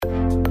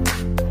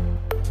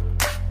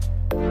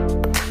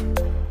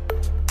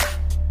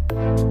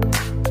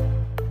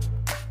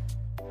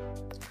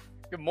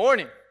Good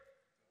morning.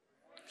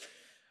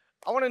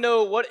 I want to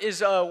know what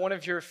is one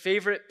of your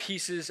favorite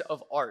pieces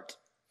of art.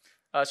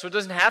 So it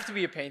doesn't have to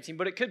be a painting,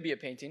 but it could be a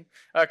painting.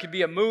 It could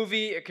be a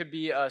movie. It could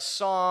be a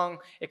song.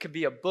 It could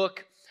be a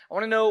book. I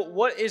want to know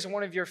what is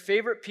one of your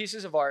favorite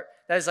pieces of art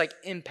that has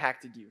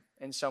impacted you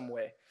in some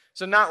way.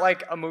 So not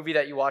like a movie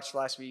that you watched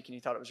last week and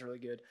you thought it was really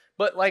good,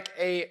 but like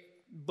a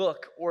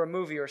book or a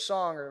movie or a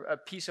song or a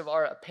piece of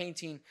art, a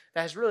painting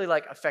that has really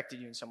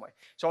affected you in some way.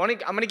 So I'm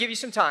going to give you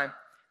some time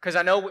because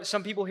I know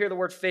some people hear the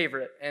word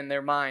favorite and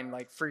their mind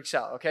freaks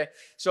out, okay?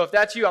 So if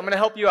that's you, I'm going to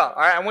help you out,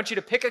 all right? I want you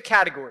to pick a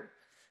category.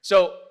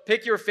 So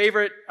pick your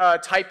favorite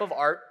type of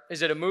art.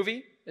 Is it a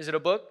movie? Is it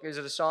a book? Is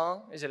it a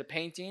song? Is it a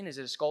painting? Is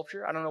it a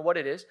sculpture? I don't know what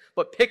it is,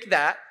 but pick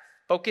that,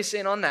 focus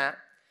in on that,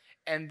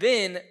 and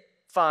then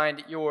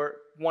find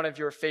one of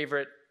your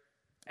favorite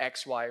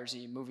X, Y, or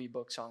Z, movie,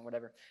 book, song,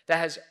 whatever, that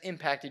has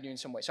impacted you in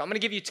some way. So I'm going to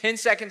give you 10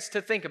 seconds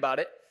to think about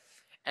it,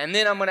 and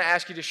then I'm going to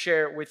ask you to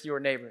share it with your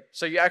neighbor.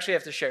 So you actually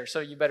have to share, so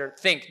you better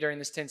think during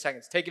this 10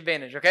 seconds. Take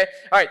advantage, okay?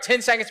 All right,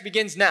 10 seconds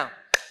begins now.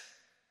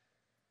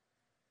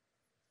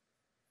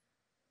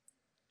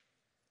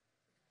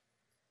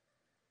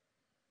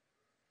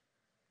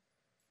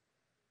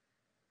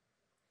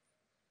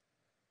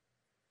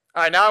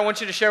 All right, now I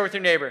want you to share with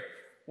your neighbor.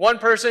 One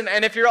person,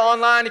 and if you're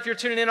online, if you're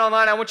tuning in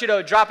online, I want you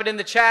to drop it in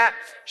the chat.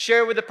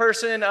 Share with the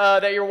person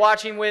that you're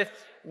watching with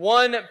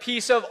one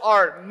piece of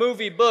art,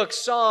 movie, book,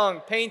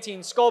 song,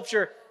 painting,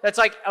 sculpture that's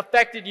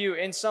affected you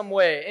in some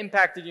way,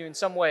 impacted you in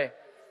some way.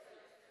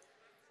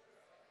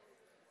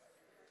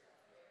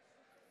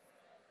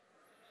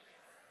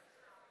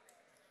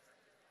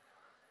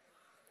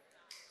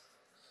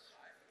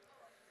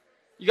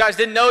 You guys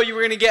didn't know you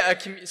were going to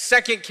get a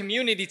second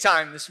community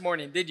time this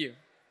morning, did you?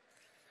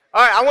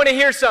 All right, I want to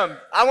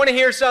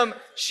hear some.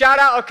 Shout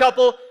out a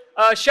couple.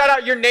 Shout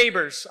out your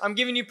neighbors. I'm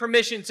giving you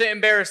permission to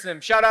embarrass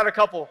them. Shout out a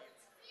couple.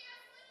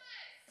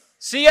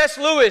 C.S.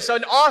 Lewis,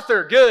 an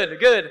author.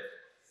 Good.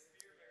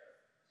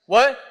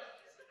 What?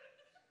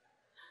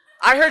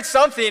 I heard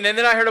something, and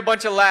then I heard a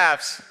bunch of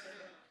laughs.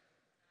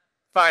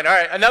 Fine, all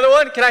right. Another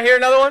one? Can I hear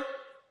another one?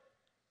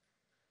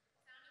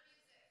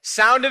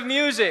 Sound of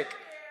Music.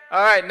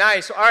 All right,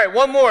 nice. All right,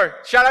 one more.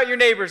 Shout out your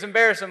neighbors.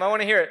 Embarrass them. I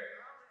want to hear it.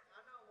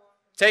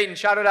 Tayton,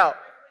 shout it out.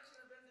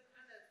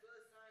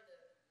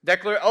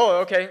 Oh,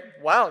 okay.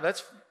 Wow,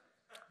 that's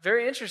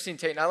very interesting,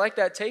 Tayton. I like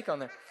that take on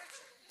there.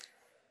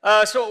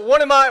 So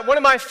one of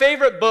my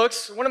favorite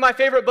books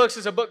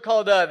is a book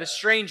called The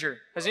Stranger.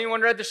 Has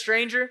anyone read The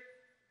Stranger?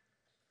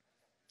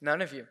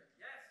 None of you.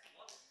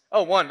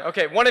 Oh, one.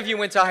 Okay, one of you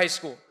went to high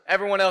school.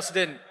 Everyone else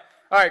didn't.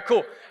 All right,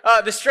 cool.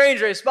 The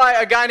Stranger is by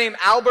a guy named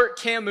Albert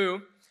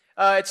Camus.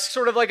 It's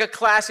sort of like a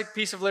classic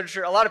piece of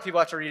literature. A lot of people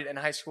have to read it in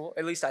high school.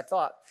 At least I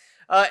thought.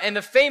 And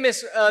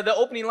the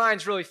opening line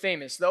is really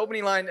famous. The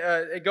opening line,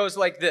 it goes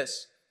like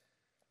this.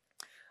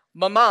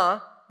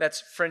 Mama, that's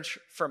French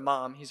for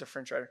mom. He's a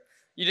French writer.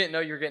 You didn't know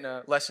you were getting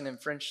a lesson in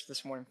French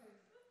this morning.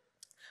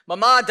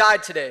 Mama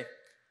died today,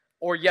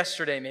 or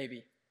yesterday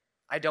maybe.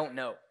 I don't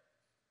know.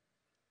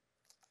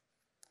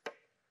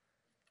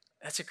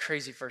 That's a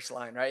crazy first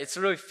line, right? It's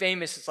really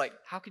famous. It's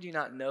how could you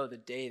not know the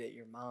day that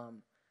your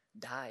mom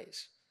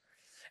dies?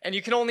 And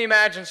you can only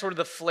imagine sort of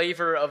the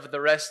flavor of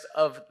the rest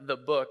of the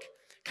book.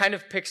 Kind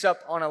of picks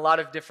up on a lot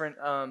of different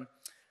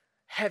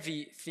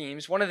heavy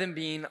themes, one of them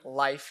being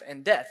life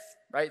and death,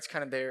 right? It's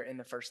kind of there in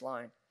the first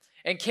line.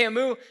 And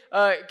Camus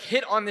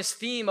hit on this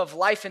theme of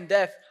life and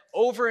death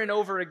over and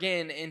over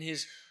again in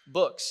his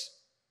books.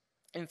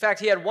 In fact,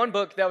 he had one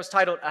book that was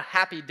titled A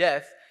Happy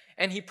Death,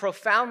 and he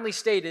profoundly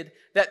stated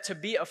that to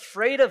be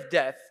afraid of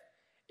death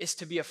is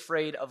to be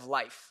afraid of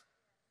life.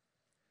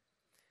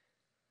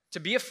 To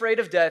be afraid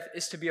of death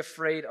is to be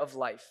afraid of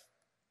life.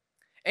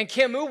 And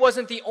Camus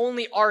wasn't the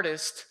only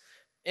artist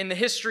in the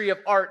history of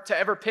art to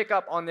ever pick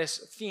up on this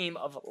theme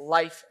of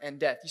life and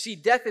death. You see,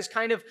 death is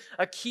kind of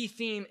a key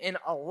theme in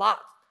a lot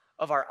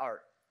of our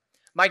art.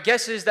 My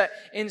guess is that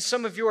in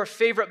some of your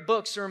favorite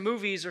books or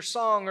movies or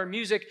song or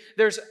music,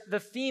 there's the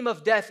theme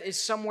of death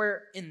is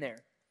somewhere in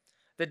there.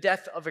 The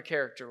death of a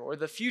character or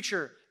the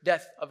future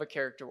death of a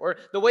character or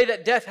the way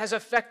that death has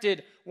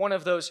affected one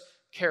of those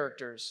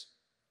characters.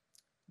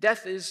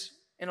 Death is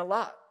in a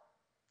lot.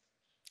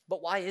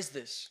 But why is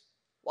this?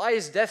 Why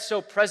is death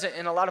so present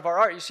in a lot of our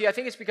art? You see, I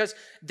think it's because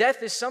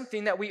death is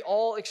something that we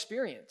all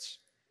experience.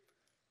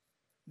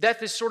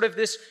 Death is sort of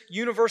this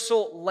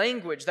universal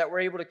language that we're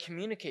able to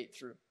communicate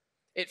through.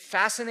 It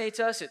fascinates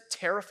us, it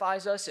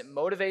terrifies us, it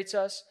motivates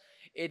us,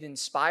 it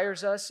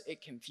inspires us,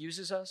 it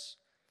confuses us.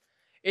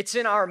 It's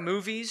in our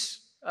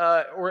movies,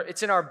 or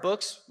it's in our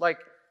books like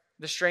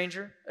The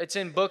Stranger. It's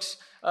in books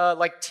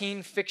like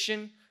teen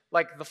fiction,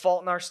 like The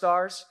Fault in Our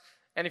Stars.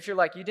 And if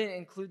you're you didn't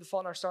include The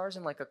Fault in Our Stars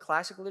in a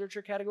classic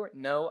literature category?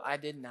 No, I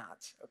did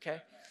not,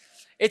 okay?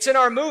 It's in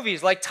our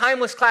movies, like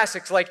timeless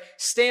classics like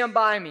Stand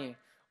By Me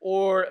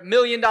or $1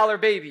 Million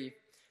Baby,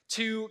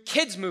 to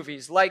kids'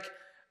 movies like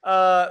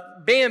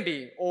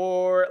Bambi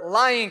or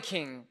Lion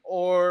King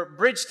or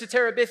Bridge to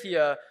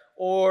Terabithia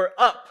or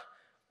Up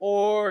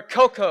or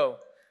Coco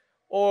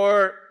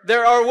Or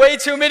there are way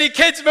too many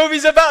kids'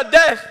 movies about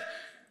death.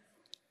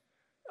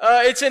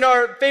 It's in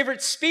our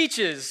favorite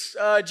speeches.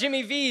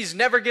 Jimmy V's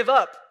Never Give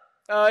Up.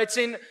 It's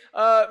in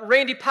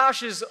Randy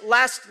Pausch's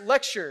last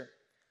lecture.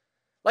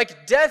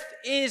 Like, death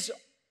is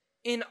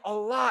in a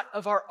lot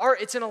of our art.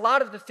 It's in a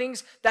lot of the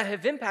things that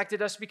have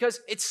impacted us because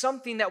it's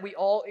something that we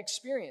all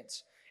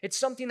experience. It's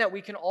something that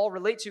we can all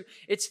relate to.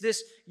 It's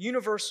this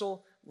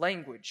universal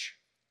language.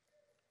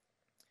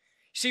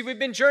 See, we've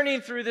been journeying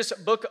through this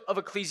book of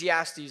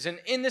Ecclesiastes, and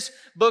in this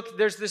book,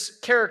 there's this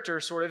character,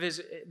 sort of,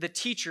 is the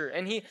teacher,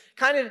 and he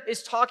kind of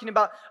is talking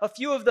about a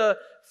few of the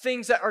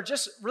things that are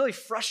just really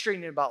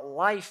frustrating about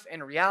life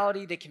and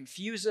reality. They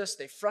confuse us,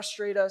 they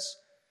frustrate us.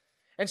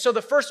 And so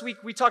the first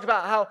week, we talked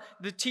about how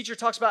the teacher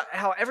talks about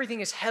how everything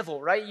is hevel,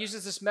 right? He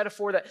uses this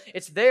metaphor that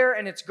it's there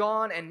and it's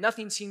gone and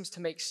nothing seems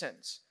to make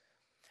sense.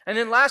 And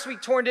then last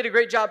week, Torrin did a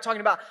great job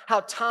talking about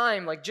how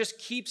time, like, just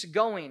keeps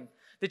going.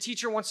 The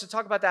teacher wants to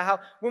talk about that, how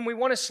when we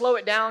want to slow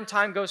it down,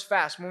 time goes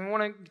fast. When we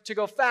want it to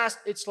go fast,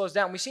 it slows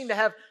down. We seem to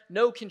have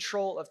no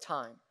control of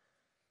time.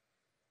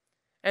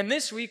 And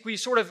this week, we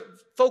sort of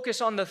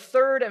focus on the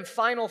third and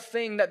final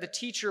thing that the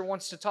teacher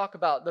wants to talk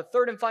about, the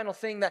third and final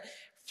thing that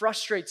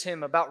frustrates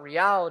him about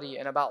reality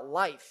and about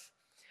life.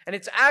 And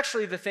it's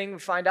actually the thing we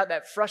find out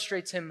that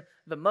frustrates him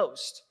the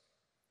most.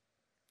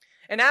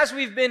 And as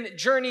we've been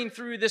journeying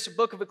through this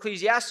book of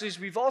Ecclesiastes,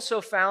 we've also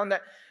found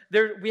that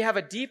we have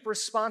a deep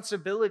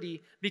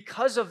responsibility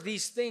because of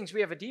these things.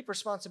 We have a deep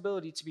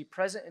responsibility to be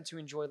present and to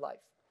enjoy life.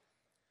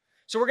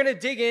 So we're going to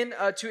dig in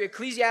to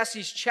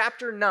Ecclesiastes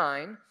chapter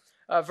 9,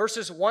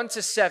 verses 1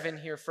 to 7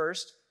 here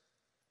first.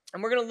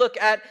 And we're going to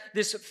look at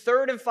this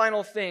third and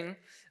final thing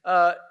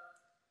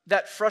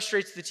that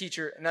frustrates the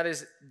teacher, and that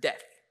is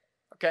death.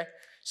 Okay?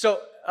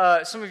 So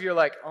some of you are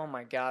like, oh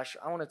my gosh,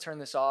 I want to turn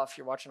this off.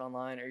 You're watching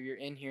online or you're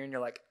in here and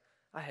you're like,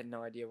 I had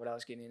no idea what I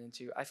was getting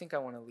into. I think I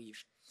want to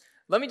leave.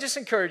 Let me just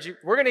encourage you.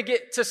 We're going to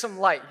get to some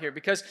light here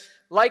because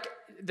like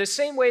the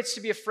same way it's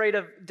to be afraid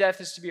of death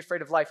is to be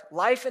afraid of life.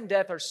 Life and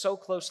death are so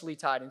closely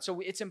tied. And so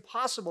it's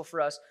impossible for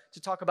us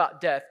to talk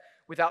about death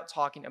without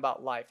talking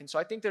about life. And so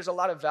I think there's a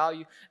lot of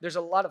value. There's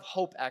a lot of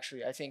hope,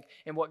 actually, I think,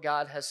 in what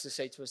God has to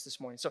say to us this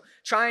morning. So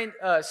try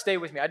and stay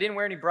with me. I didn't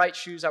wear any bright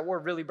shoes. I wore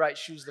really bright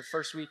shoes the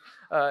first week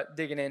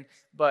digging in.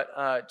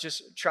 But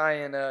just try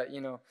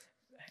and,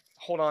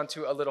 hold on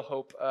to a little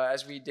hope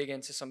as we dig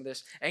into some of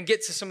this and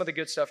get to some of the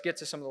good stuff, get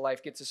to some of the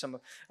life, get to some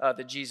of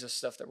the Jesus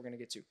stuff that we're going to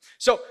get to.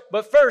 So,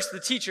 but first, the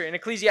teacher in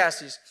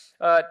Ecclesiastes,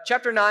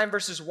 chapter 9,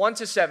 verses 1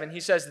 to 7,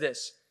 he says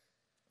this.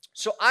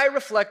 So I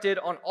reflected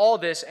on all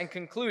this and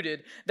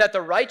concluded that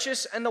the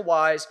righteous and the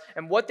wise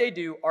and what they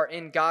do are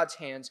in God's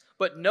hands,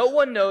 but no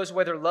one knows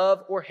whether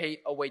love or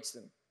hate awaits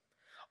them.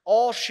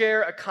 All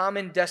share a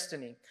common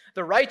destiny.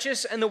 The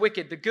righteous and the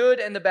wicked, the good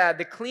and the bad,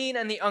 the clean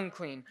and the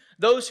unclean,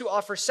 those who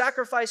offer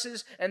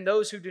sacrifices and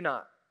those who do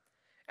not.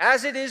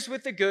 As it is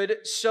with the good,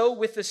 so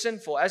with the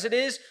sinful. As it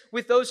is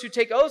with those who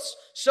take oaths,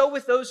 so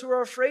with those who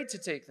are afraid to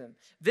take them.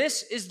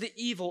 This is the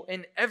evil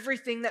in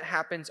everything that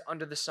happens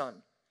under the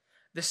sun.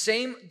 The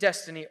same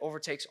destiny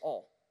overtakes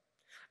all.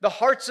 The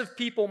hearts of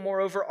people,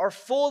 moreover, are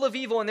full of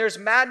evil, and there's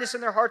madness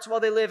in their hearts while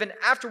they live, and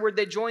afterward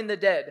they join the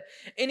dead.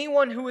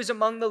 Anyone who is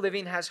among the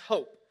living has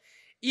hope.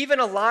 Even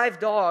a live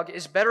dog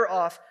is better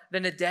off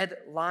than a dead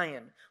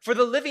lion. For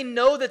the living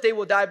know that they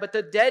will die, but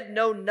the dead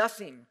know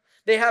nothing.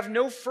 They have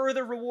no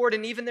further reward,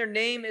 and even their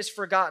name is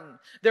forgotten.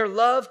 Their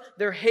love,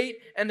 their hate,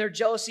 and their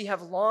jealousy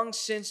have long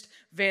since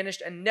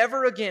vanished, and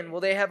never again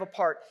will they have a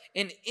part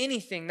in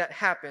anything that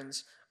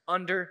happens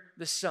under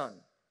the sun.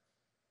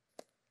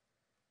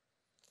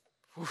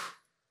 Whew.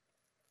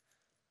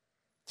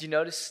 Do you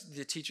notice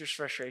the teacher's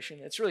frustration?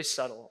 It's really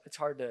subtle. It's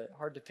hard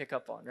to pick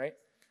up on, right?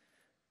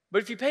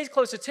 But if you pay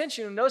close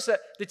attention, you'll notice that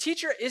the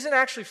teacher isn't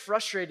actually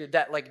frustrated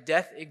that like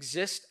death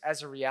exists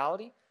as a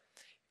reality.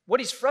 What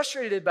he's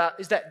frustrated about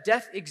is that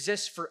death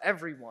exists for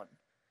everyone.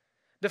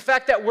 The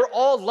fact that we're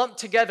all lumped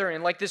together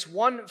in like this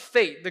one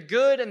fate, the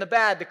good and the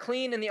bad, the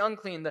clean and the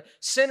unclean, the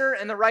sinner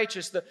and the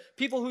righteous, the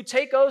people who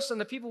take oaths and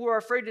the people who are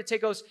afraid to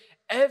take oaths,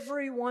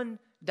 everyone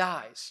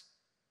dies.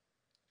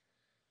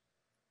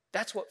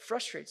 That's what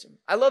frustrates him.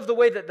 I love the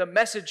way that the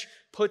Message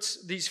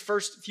puts these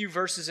first few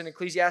verses in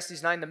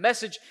Ecclesiastes 9. The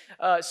Message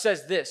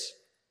says this.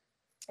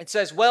 It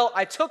says, well,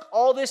 I took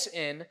all this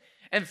in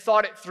and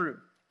thought it through,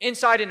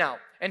 inside and out.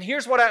 And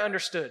here's what I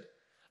understood.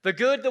 The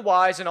good, the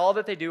wise, and all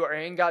that they do are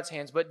in God's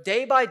hands. But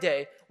day by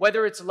day,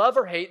 whether it's love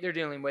or hate they're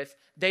dealing with,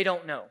 they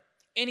don't know.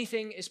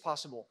 Anything is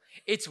possible.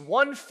 It's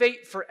one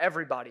fate for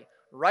everybody,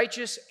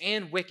 righteous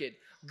and wicked,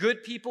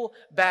 good people,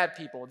 bad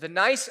people, the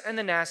nice and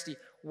the nasty,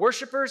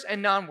 worshipers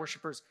and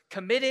non-worshipers,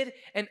 committed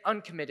and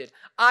uncommitted.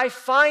 I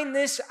find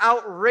this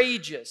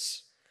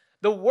outrageous.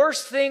 The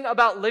worst thing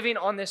about living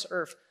on this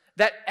earth,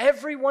 that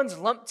everyone's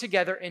lumped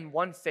together in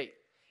one fate.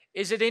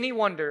 Is it any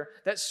wonder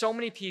that so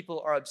many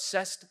people are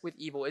obsessed with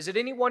evil? Is it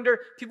any wonder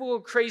people go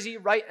crazy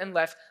right and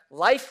left?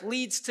 Life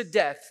leads to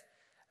death.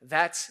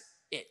 That's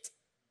it.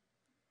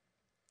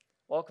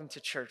 Welcome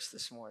to church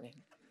this morning.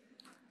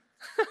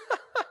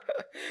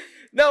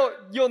 Now,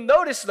 you'll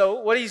notice,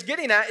 though, what he's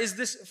getting at is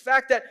this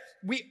fact that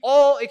we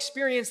all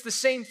experience the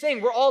same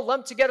thing. We're all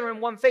lumped together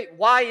in one fate.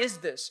 Why is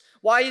this?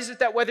 Why is it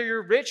that whether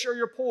you're rich or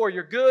you're poor,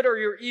 you're good or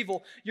you're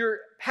evil, you're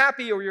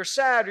happy or you're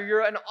sad, or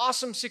you're an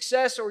awesome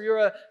success or you're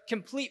a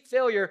complete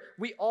failure,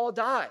 we all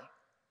die?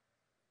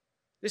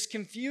 This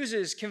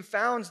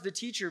confounds the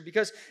teacher,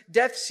 because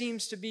death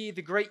seems to be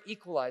the great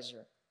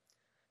equalizer.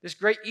 This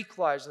great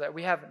equalizer that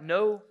we have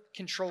no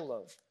control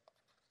of.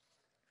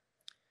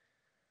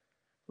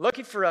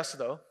 Lucky for us,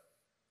 though,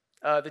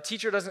 the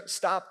teacher doesn't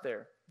stop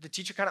there. The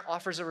teacher kind of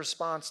offers a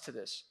response to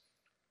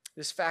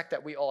this fact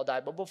that we all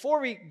die. But before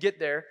we get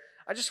there,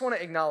 I just want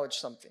to acknowledge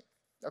something,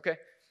 okay?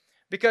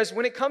 Because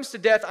when it comes to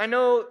death, I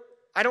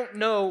don't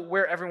know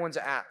where everyone's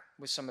at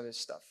with some of this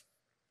stuff.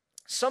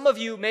 Some of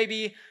you,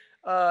 maybe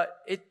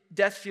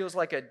death feels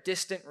like a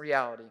distant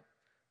reality,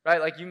 right?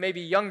 Like you may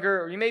be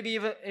younger, or you may be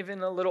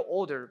even a little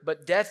older,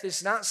 but death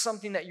is not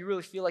something that you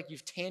really feel like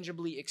you've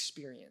tangibly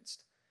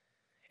experienced.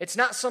 It's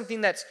not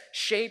something that's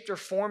shaped or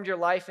formed your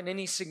life in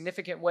any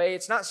significant way.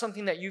 It's not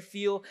something that you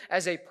feel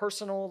as a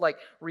personal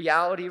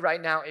reality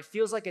right now. It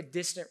feels like a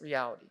distant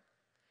reality.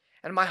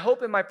 And my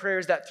hope and my prayer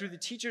is that through the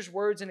teacher's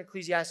words in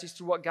Ecclesiastes,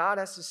 through what God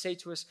has to say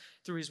to us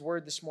through his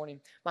word this morning,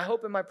 my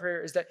hope and my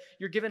prayer is that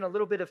you're given a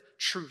little bit of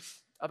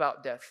truth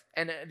about death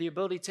and the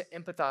ability to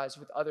empathize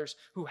with others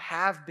who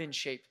have been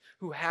shaped,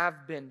 who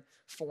have been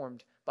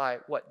formed by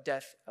what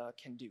death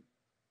can do.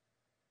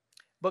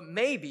 But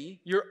maybe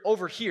you're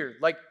over here.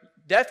 Like,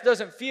 death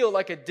doesn't feel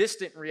like a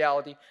distant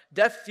reality.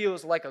 Death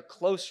feels like a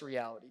close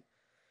reality.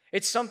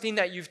 It's something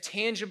that you've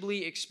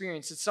tangibly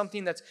experienced. It's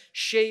something that's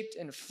shaped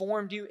and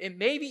formed you. And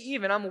maybe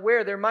even, I'm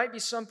aware, there might be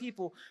some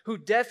people who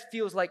death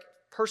feels like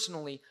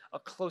personally a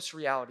close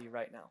reality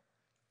right now.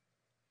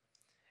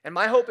 And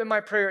my hope and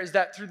my prayer is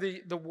that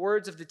through the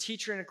words of the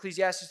teacher in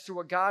Ecclesiastes, through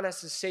what God has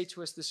to say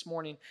to us this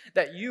morning,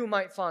 that you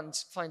might find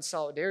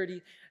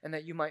solidarity and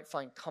that you might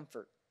find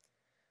comfort.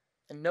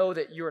 And know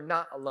that you're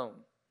not alone.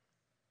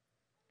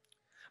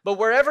 But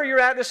wherever you're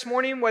at this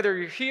morning, whether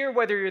you're here,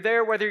 whether you're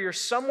there, whether you're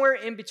somewhere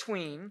in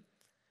between,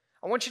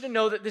 I want you to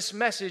know that this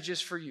message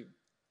is for you.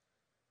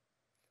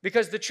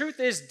 Because the truth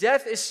is,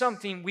 death is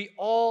something we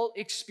all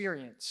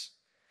experience.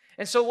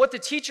 And so what the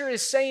teacher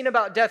is saying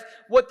about death,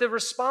 what the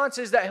response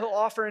is that he'll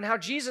offer, and how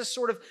Jesus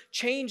sort of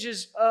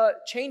changes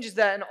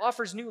that and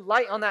offers new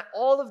light on that,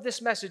 all of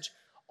this message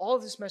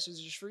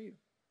is for you.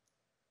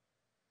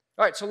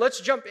 All right, so let's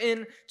jump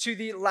in to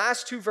the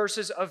last two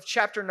verses of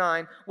chapter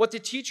 9, what the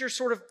teacher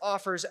sort of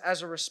offers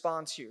as a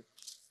response here.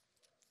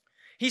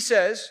 He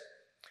says,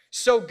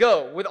 so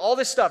go. With all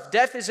this stuff,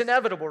 death is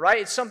inevitable,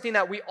 right? It's something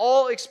that we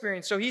all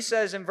experience. So he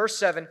says in verse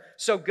 7,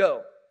 so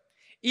go.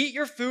 Eat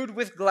your food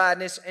with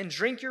gladness and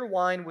drink your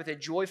wine with a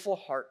joyful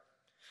heart.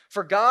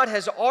 For God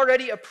has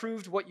already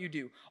approved what you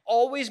do.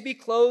 Always be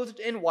clothed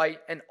in white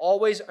and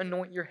always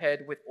anoint your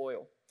head with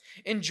oil.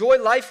 Enjoy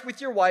life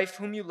with your wife,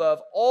 whom you love,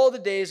 all the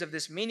days of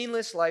this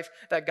meaningless life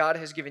that God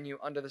has given you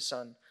under the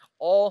sun.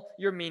 All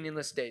your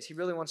meaningless days. He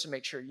really wants to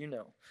make sure you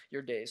know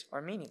your days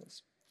are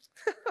meaningless.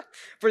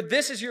 For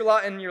this is your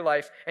lot in your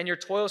life and your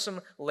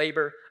toilsome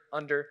labor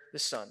under the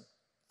sun.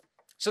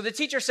 So the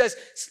teacher says,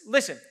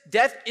 listen,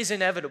 death is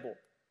inevitable.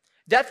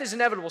 Death is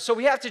inevitable, so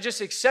we have to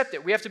just accept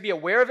it. We have to be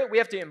aware of it, we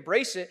have to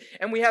embrace it,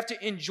 and we have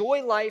to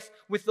enjoy life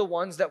with the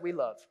ones that we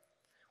love.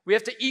 We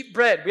have to eat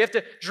bread, we have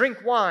to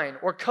drink wine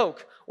or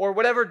Coke or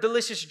whatever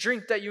delicious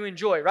drink that you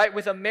enjoy, right?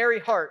 With a merry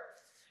heart.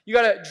 You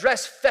got to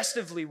dress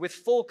festively with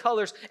full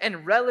colors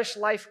and relish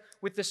life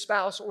with the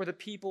spouse or the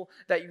people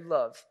that you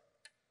love.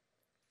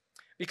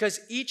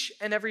 Because each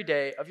and every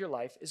day of your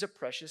life is a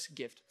precious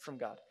gift from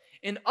God.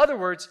 In other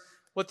words,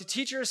 what the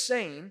teacher is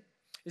saying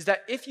is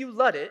that if you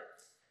let it,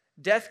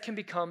 death can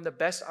become the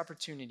best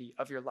opportunity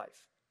of your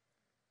life.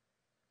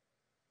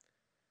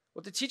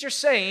 What the teacher's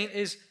saying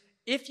is,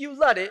 if you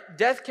let it,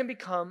 death can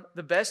become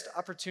the best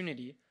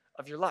opportunity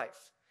of your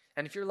life.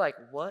 And if you're like,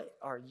 what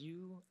are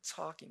you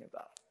talking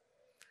about?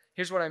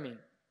 Here's what I mean.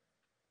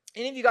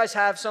 Any of you guys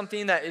have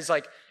something that is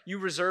like you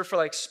reserve for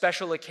like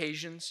special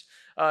occasions?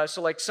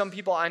 So like some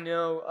people I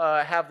know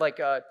have like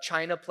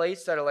china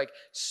plates that are like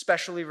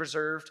specially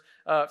reserved.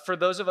 For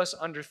those of us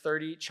under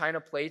 30, china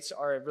plates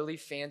are a really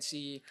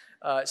fancy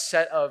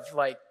set of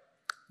like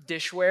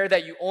dishware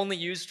that you only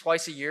use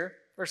twice a year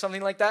or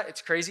something like that.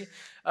 It's crazy.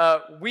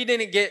 We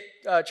didn't get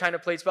china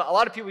plates, but a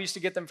lot of people used to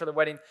get them for the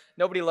wedding.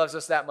 Nobody loves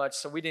us that much,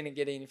 so we didn't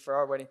get any for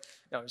our wedding.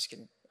 No, I'm just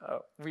kidding.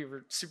 We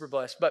were super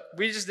blessed, but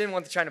we just didn't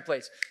want the china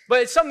plates.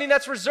 But it's something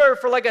that's reserved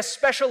for like a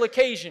special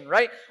occasion,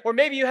 right? Or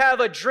maybe you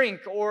have a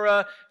drink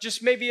or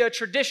just maybe a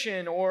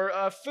tradition or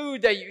a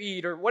food that you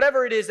eat or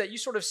whatever it is that you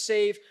sort of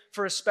save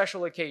for a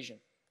special occasion.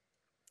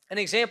 An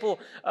example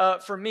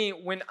for me,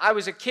 when I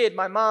was a kid,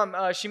 my mom,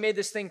 she made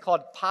this thing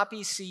called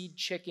poppy seed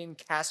chicken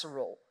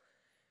casserole.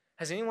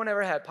 Has anyone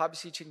ever had poppy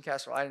seed chicken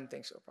casserole? I didn't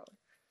think so, probably.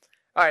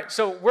 All right,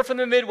 so we're from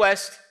the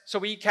Midwest, so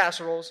we eat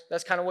casseroles.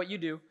 That's kind of what you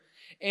do.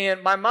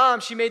 And my mom,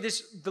 she made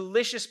this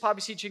delicious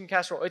poppy seed chicken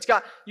casserole.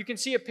 You can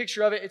see a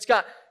picture of it. It's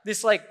got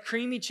this like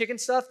creamy chicken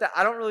stuff that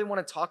I don't really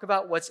want to talk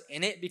about what's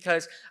in it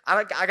because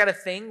I got a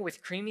thing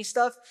with creamy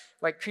stuff,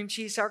 like cream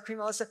cheese, sour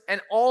cream, all that stuff.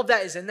 And all of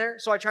that is in there.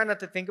 So I try not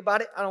to think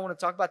about it. I don't want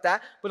to talk about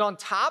that. But on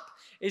top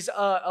is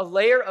a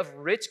layer of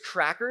Ritz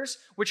crackers,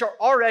 which are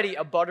already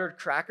a buttered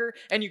cracker.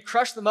 And you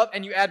crush them up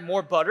and you add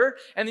more butter.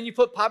 And then you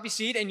put poppy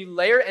seed and you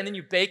layer it and then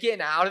you bake it.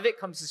 And out of it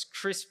comes this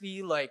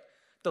crispy, like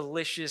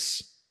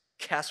delicious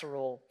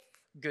casserole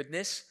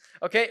goodness.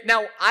 Okay,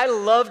 now I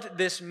loved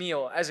this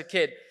meal as a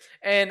kid.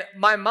 And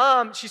my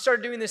mom, she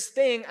started doing this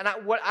thing, and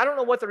I don't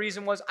know what the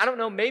reason was. I don't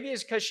know, maybe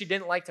it's because she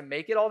didn't like to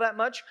make it all that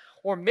much,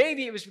 or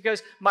maybe it was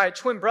because my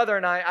twin brother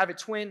and I have a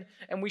twin,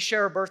 and we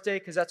share a birthday,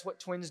 because that's what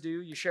twins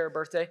do, you share a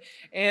birthday.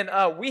 And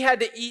we had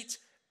to eat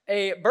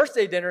a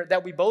birthday dinner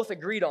that we both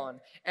agreed on.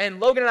 And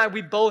Logan and I,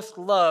 we both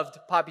loved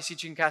poppy seed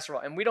chicken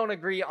casserole, and we don't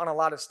agree on a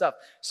lot of stuff.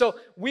 So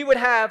we would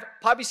have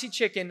poppy seed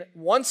chicken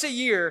once a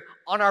year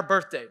on our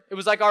birthday. It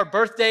was like our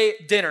birthday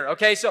dinner,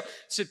 okay? So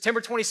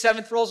September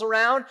 27th rolls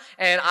around,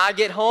 and I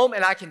get home,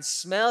 and I can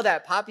smell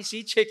that poppy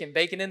seed chicken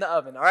baking in the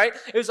oven, all right?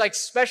 It was like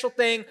special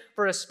thing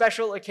for a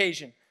special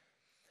occasion.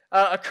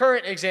 A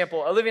current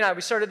example, Olivia and I,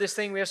 we started this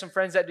thing. We have some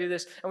friends that do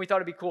this, and we thought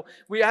it'd be cool.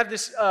 We have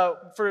this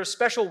for a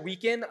special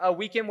weekend, a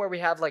weekend where we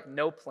have like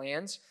no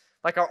plans.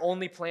 Like our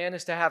only plan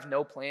is to have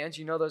no plans.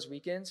 You know those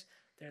weekends?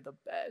 They're the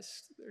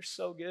best. They're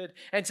so good.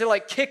 And to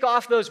like kick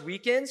off those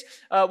weekends,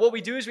 what we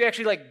do is we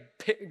actually like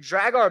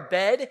drag our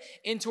bed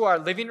into our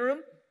living room.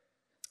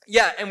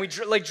 Yeah, and we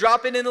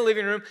drop it in the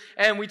living room,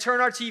 and we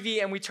turn our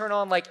TV, and we turn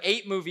on like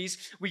 8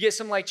 movies. We get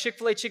some like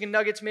Chick-fil-A chicken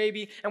nuggets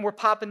maybe, and we're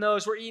popping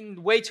those. We're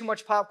eating way too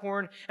much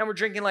popcorn, and we're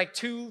drinking like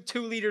 2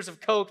 liters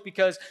of Coke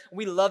because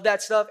we love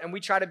that stuff, and we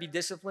try to be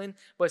disciplined,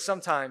 but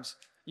sometimes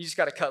you just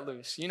got to cut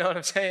loose. You know what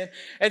I'm saying?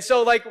 And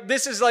so like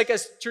this is like a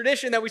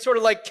tradition that we sort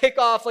of like kick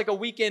off like a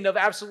weekend of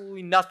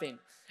absolutely nothing,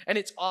 and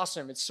it's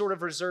awesome. It's sort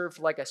of reserved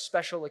for like a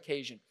special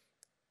occasion.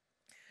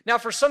 Now,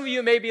 for some of you,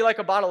 it may be like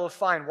a bottle of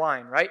fine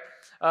wine, right?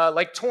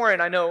 Like Torrin,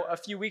 I know a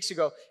few weeks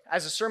ago,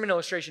 as a sermon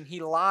illustration,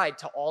 he lied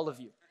to all of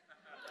you,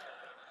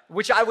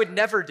 which I would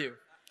never do.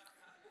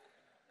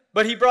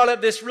 But he brought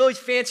up this really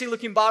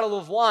fancy-looking bottle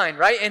of wine,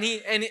 right? And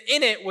in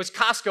it was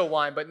Costco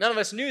wine, but none of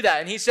us knew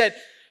that. And he said,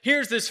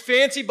 here's this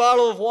fancy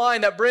bottle of wine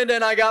that Brenda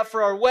and I got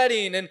for our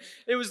wedding, and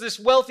it was this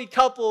wealthy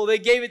couple. They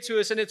gave it to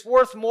us, and it's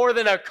worth more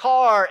than a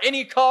car,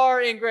 any car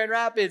in Grand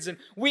Rapids. And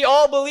we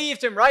all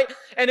believed him, right?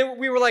 And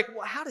we were like,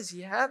 well, how does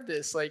he have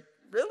this? Like,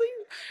 really?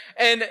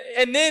 And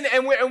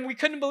we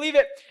couldn't believe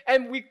it.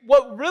 And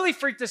what really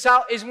freaked us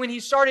out is when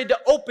he started to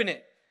open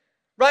it,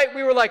 right?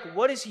 We were like,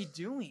 what is he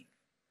doing?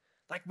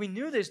 Like, we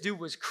knew this dude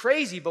was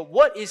crazy, but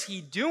what is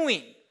he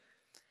doing?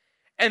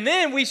 And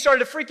then we started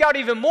to freak out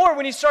even more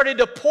when he started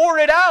to pour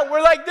it out.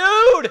 We're like,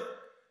 dude,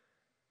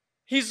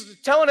 he's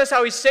telling us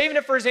how he's saving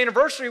it for his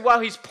anniversary while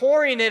he's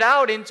pouring it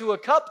out into a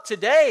cup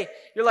today.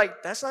 You're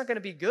like, that's not going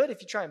to be good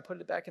if you try and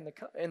put it back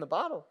in the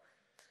bottle.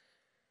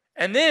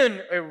 And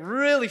then it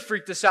really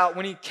freaked us out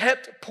when he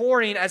kept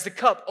pouring as the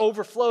cup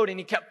overflowed, and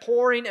he kept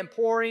pouring and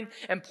pouring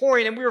and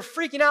pouring. And we were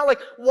freaking out like,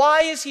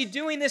 why is he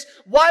doing this?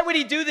 Why would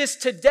he do this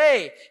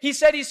today? He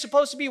said he's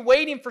supposed to be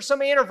waiting for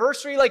some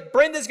anniversary. Like,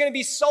 Brenda's going to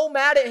be so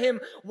mad at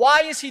him.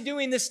 Why is he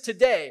doing this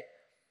today?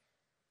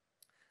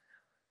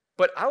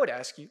 But I would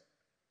ask you,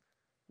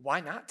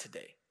 why not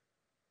today?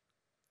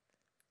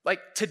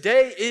 Like,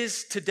 today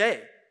is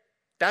today.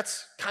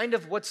 That's kind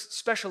of what's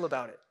special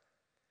about it.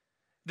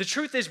 The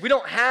truth is, we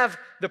don't have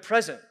the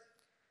present.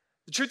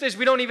 The truth is,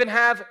 we don't even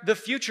have the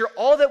future.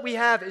 All that we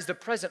have is the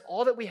present.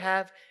 All that we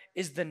have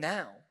is the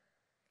now.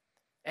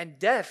 And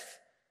death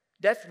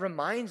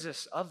reminds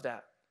us of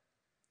that.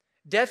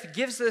 Death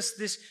gives us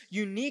this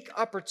unique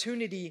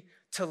opportunity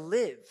to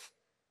live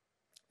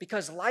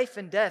because life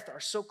and death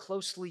are so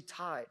closely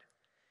tied.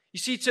 You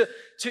see, to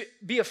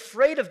be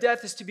afraid of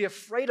death is to be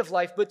afraid of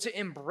life, but to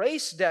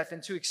embrace death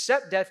and to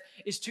accept death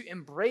is to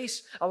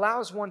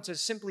allows one to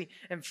simply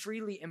and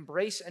freely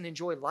embrace and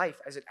enjoy life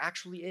as it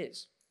actually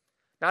is.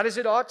 Not as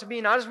it ought to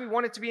be, not as we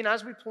want it to be, not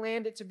as we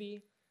planned it to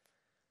be,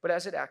 but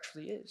as it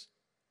actually is.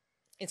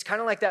 It's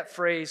kind of like that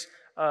phrase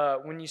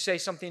when you say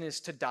something is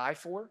to die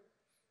for.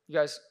 You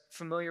guys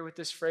familiar with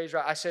this phrase,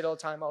 right? I say it all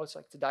the time. Oh, it's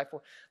like to die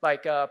for.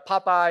 Like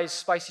Popeye's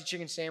spicy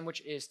chicken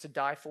sandwich is to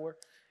die for.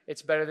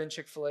 It's better than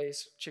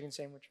Chick-fil-A's chicken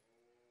sandwich.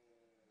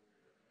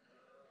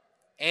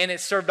 And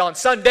it's served on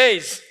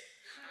Sundays.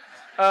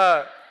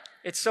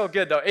 It's so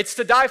good, though. It's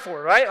to die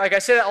for, right? Like I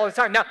say that all the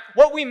time. Now,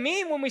 what we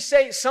mean when we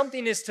say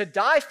something is to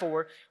die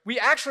for, we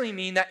actually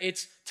mean that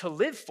it's to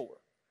live for,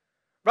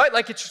 right?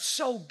 Like it's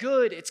so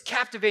good, it's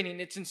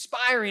captivating, it's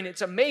inspiring,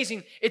 it's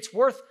amazing, it's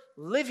worth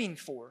living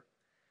for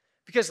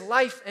because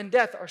life and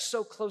death are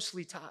so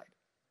closely tied.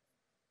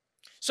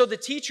 So the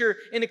teacher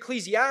in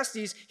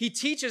Ecclesiastes, he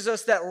teaches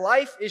us that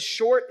life is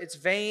short, it's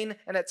vain,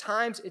 and at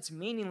times it's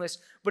meaningless,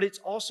 but it's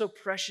also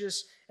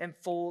precious and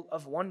full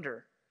of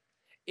wonder.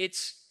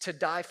 It's to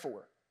die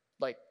for,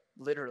 like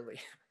literally,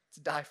 to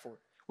die for,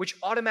 which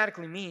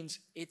automatically means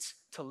it's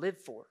to live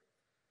for.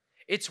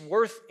 It's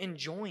worth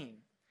enjoying.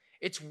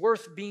 It's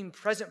worth being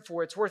present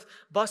for. It's worth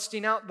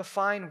busting out the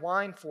fine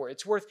wine for.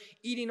 It's worth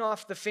eating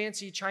off the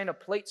fancy china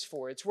plates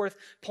for. It's worth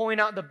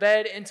pulling out the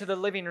bed into the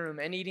living room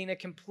and eating a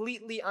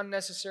completely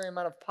unnecessary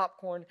amount of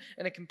popcorn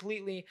and a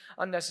completely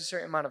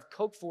unnecessary amount of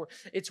Coke for.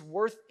 It's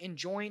worth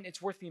enjoying.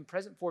 It's worth being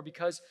present for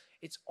because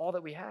it's all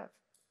that we have.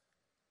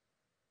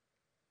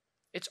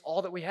 It's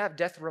all that we have.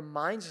 Death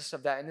reminds us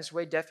of that. In this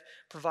way, death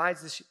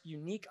provides this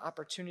unique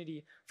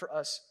opportunity for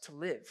us to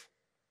live.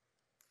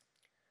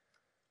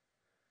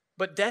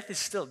 But death is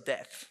still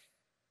death.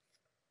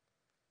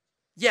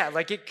 Yeah,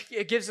 like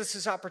it gives us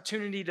this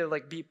opportunity to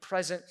like be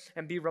present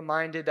and be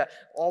reminded that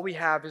all we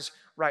have is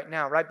right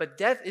now, right? But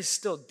death is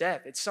still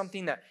death. It's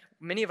something that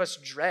many of us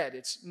dread.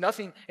 It's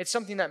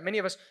something that many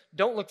of us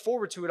don't look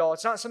forward to at all.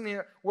 It's not something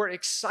that we're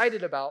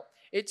excited about.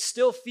 It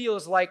still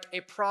feels like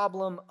a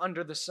problem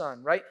under the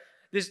sun, right?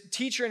 This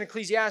teacher in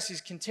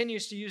Ecclesiastes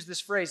continues to use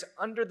this phrase,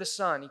 under the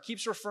sun. He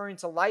keeps referring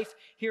to life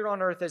here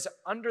on earth as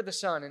under the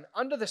sun. And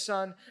under the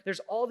sun,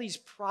 there's all these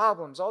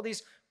problems, all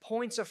these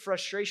points of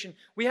frustration.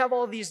 We have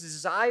all these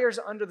desires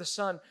under the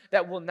sun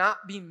that will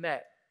not be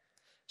met.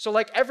 So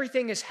like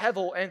everything is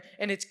hevel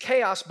and it's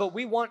chaos, but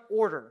we want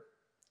order.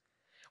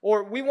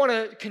 Or we want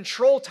to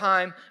control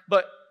time,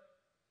 but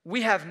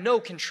we have no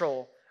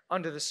control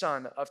under the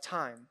sun of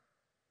time.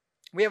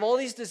 We have all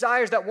these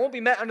desires that won't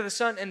be met under the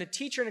sun, and the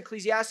teacher in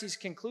Ecclesiastes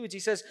concludes, he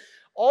says,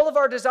 all of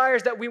our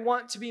desires that we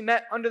want to be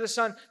met under the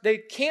sun, they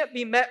can't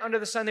be met under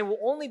the sun. They will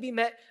only be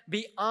met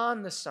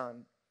beyond the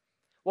sun.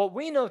 What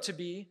we know to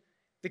be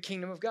the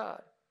kingdom of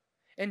God.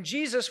 And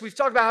Jesus, we've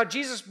talked about how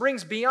Jesus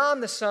brings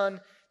beyond the sun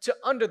to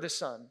under the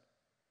sun.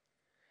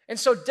 And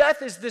so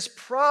death is this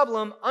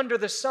problem under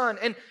the sun,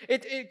 and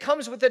it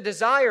comes with a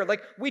desire,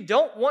 like we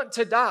don't want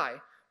to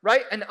die,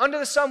 right? And under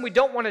the sun, we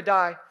don't want to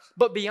die,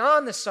 but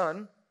beyond the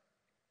sun,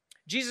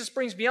 Jesus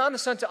brings beyond the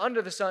sun to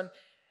under the sun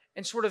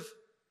and sort of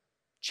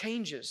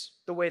changes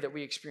the way that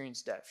we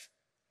experience death.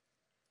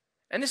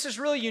 And this is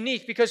really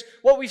unique because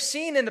what we've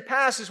seen in the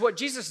past is what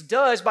Jesus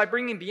does by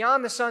bringing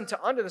beyond the sun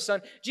to under the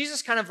sun.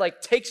 Jesus kind of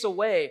like takes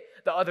away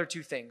the other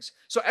two things.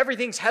 So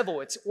everything's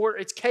hevel,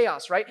 it's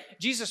chaos, right?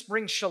 Jesus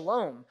brings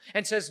shalom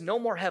and says no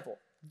more hevel,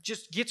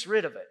 just gets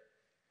rid of it.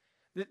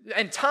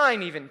 And time,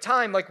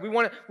 like we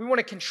want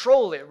to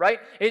control it, right?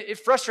 It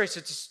frustrates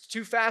us. It's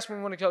too fast when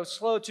we want to go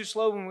slow, too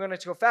slow when we want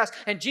to go fast.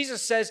 And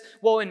Jesus says,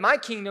 well, in my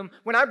kingdom,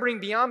 when I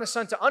bring beyond the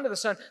sun to under the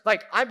sun,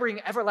 like I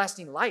bring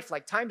everlasting life.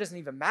 Like time doesn't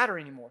even matter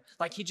anymore.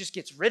 Like he just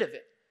gets rid of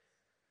it.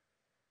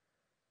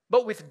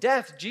 But with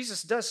death,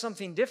 Jesus does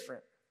something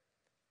different.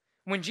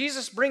 When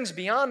Jesus brings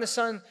beyond the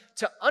sun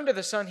to under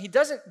the sun, he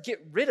doesn't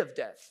get rid of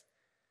death.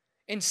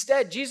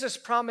 Instead, Jesus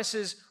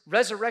promises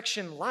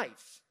resurrection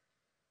life.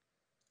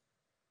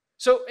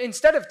 So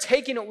instead of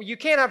you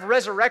can't have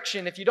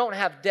resurrection if you don't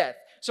have death.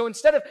 So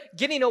instead of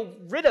getting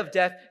rid of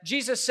death,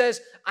 Jesus says,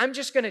 I'm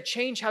just going to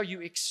change how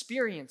you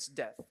experience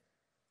death.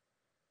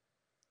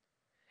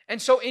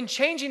 And so in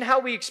changing how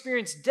we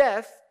experience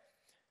death,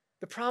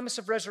 the promise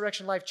of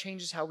resurrection life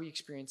changes how we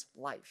experience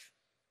life.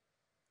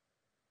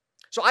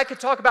 So I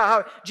could talk about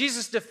how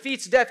Jesus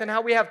defeats death and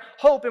how we have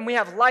hope and we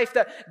have life,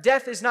 that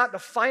death is not the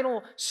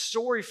final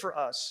story for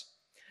us.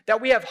 That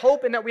we have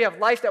hope and that we have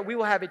life, that we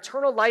will have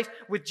eternal life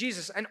with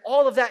Jesus. And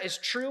all of that is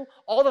true.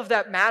 All of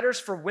that matters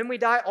for when we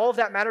die. All of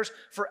that matters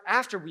for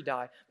after we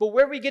die. But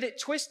where we get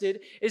it twisted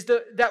is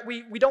that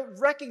we don't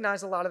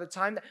recognize a lot of the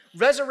time that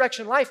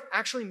resurrection life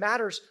actually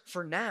matters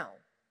for now.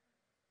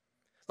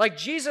 Like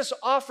Jesus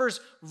offers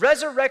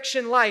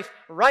resurrection life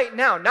right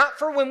now. Not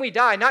for when we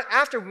die, not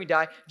after we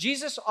die.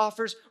 Jesus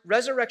offers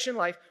resurrection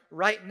life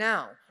right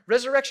now.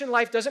 Resurrection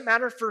life doesn't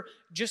matter for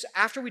just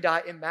after we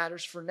die, it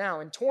matters for now.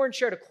 And Torrin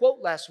shared a quote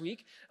last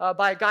week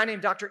by a guy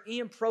named Dr.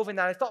 Ian Provan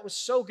that I thought was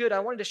so good. I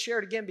wanted to share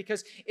it again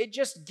because it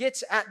just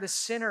gets at the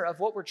center of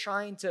what we're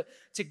trying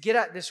to get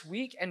at this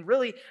week, and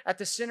really at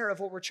the center of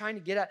what we're trying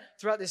to get at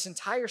throughout this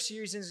entire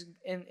series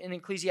in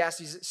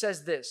Ecclesiastes. It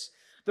says this: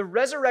 the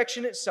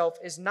resurrection itself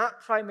is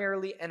not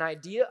primarily an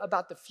idea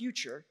about the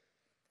future.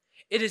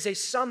 It is a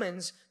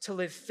summons to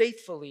live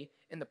faithfully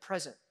in the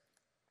present.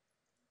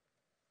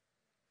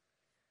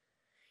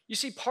 You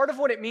see, part of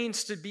what it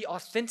means to be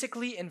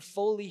authentically and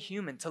fully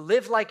human, to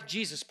live like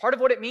Jesus, part of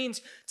what it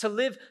means to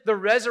live the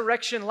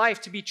resurrection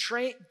life, to be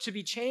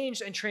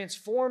changed and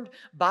transformed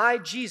by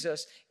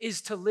Jesus,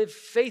 is to live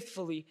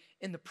faithfully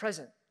in the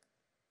present.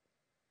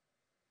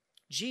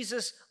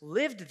 Jesus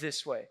lived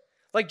this way.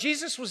 Like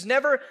Jesus was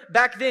never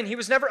back then. He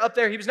was never up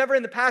there. He was never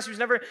in the past. He was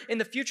never in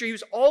the future. He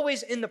was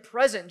always in the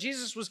present.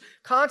 Jesus was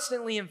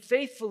constantly and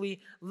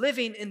faithfully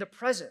living in the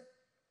present.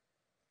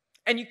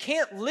 And you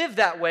can't live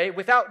that way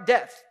without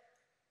death.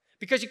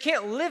 Because you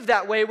can't live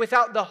that way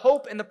without the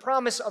hope and the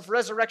promise of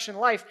resurrection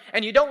life.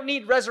 And you don't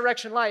need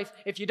resurrection life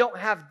if you don't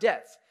have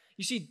death.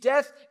 You see,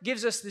 death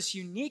gives us this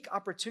unique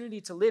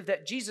opportunity to live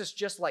that Jesus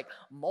just like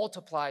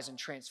multiplies and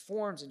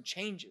transforms and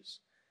changes.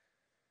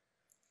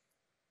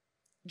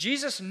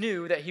 Jesus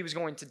knew that he was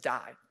going to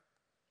die.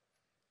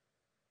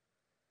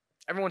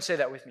 Everyone say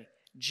that with me.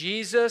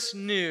 Jesus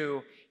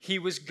knew he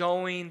was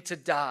going to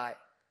die.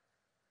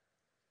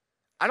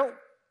 I don't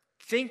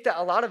think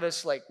that a lot of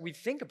us, we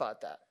think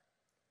about that.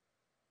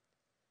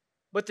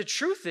 But the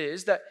truth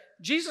is that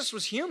Jesus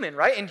was human,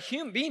 right?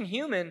 And being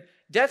human,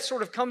 death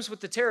sort of comes with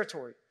the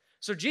territory.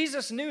 So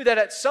Jesus knew that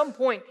at some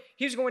point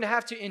he was going to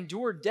have to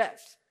endure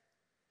death.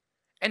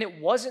 And it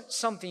wasn't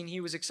something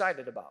he was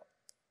excited about.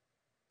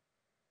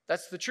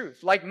 That's the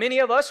truth. Like many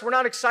of us, we're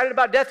not excited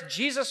about death.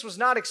 Jesus was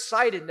not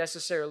excited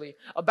necessarily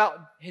about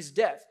his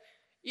death.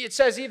 It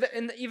says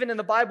even in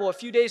the Bible, a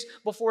few days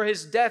before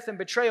his death and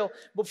betrayal,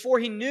 before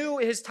he knew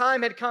his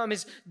time had come,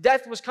 his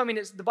death was coming,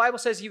 the Bible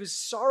says he was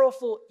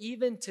sorrowful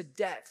even to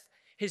death.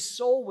 His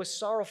soul was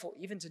sorrowful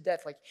even to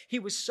death. Like he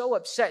was so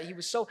upset. He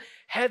was so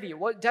heavy.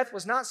 Death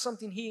was not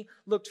something he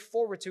looked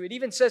forward to. It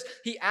even says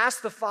he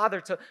asked the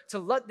Father to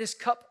let this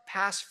cup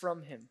pass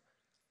from him.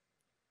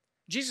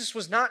 Jesus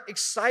was not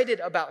excited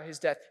about his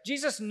death.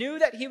 Jesus knew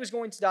that he was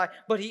going to die,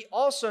 but he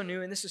also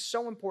knew, and this is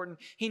so important,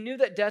 he knew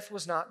that death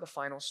was not the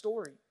final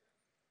story.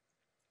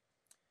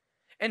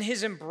 And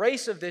his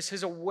embrace of this,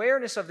 his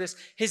awareness of this,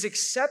 his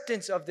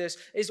acceptance of this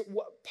is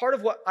part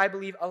of what I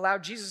believe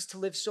allowed Jesus to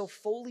live so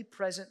fully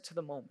present to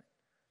the moment.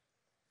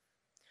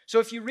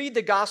 So if you read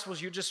the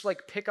Gospels, you just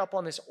pick up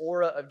on this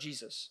aura of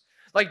Jesus.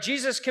 Like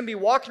Jesus can be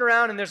walking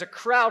around and there's a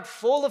crowd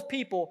full of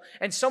people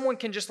and someone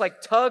can just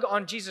tug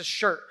on Jesus'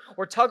 shirt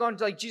or tug on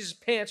Jesus'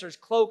 pants or his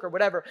cloak or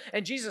whatever.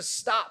 And Jesus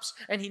stops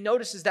and he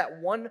notices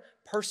that one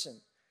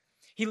person.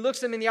 He looks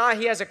them in the eye.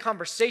 He has a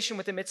conversation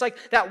with them. It's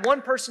like that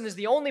one person is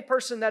the only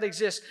person that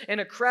exists in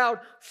a crowd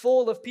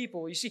full of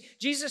people. You see,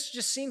 Jesus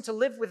just seemed to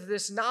live with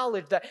this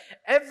knowledge that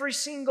every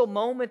single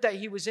moment that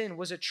he was in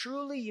was a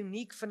truly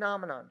unique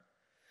phenomenon.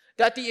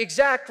 That the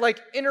exact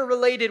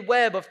interrelated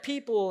web of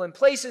people and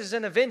places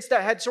and events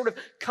that had sort of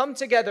come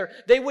together,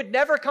 they would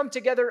never come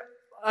together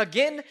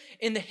again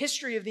in the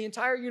history of the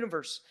entire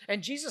universe.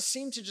 And Jesus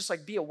seemed to just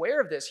be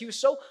aware of this. He was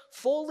so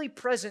fully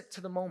present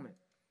to the moment.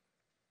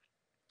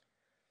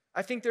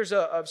 I think there's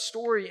a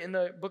story in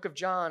the book of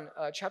John,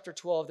 chapter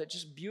 12, that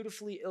just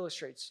beautifully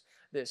illustrates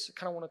this. I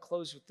kind of want to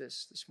close with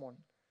this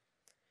morning.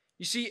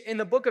 You see, in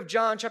the book of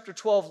John, chapter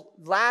 12,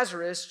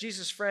 Lazarus,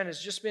 Jesus' friend,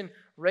 has just been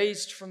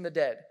raised from the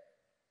dead.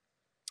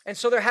 And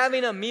so they're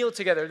having a meal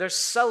together. They're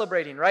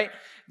celebrating, right?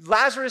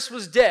 Lazarus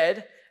was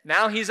dead.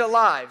 Now he's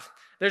alive.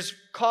 There's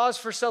cause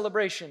for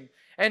celebration.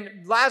 And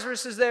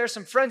Lazarus is there.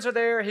 Some friends are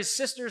there. His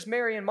sisters,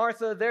 Mary and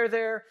Martha, they're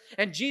there.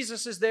 And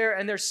Jesus is there,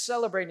 and they're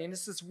celebrating.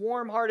 It's this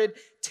warm-hearted,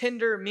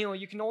 tender meal.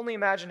 You can only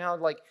imagine how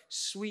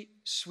sweet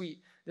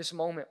this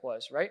moment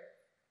was, right?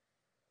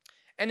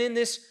 And in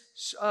this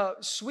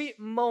sweet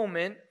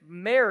moment,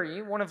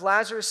 Mary, one of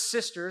Lazarus'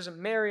 sisters, and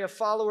Mary, a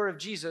follower of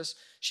Jesus,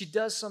 she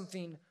does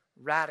something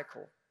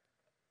radical.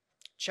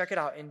 Check it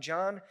out. In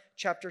John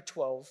chapter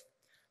 12,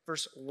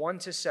 verse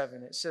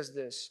 1-7, it says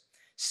this: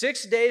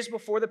 6 days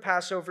before the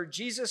Passover,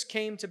 Jesus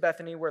came to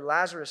Bethany where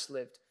Lazarus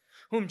lived,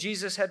 whom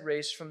Jesus had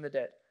raised from the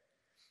dead.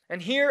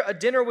 And here a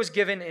dinner was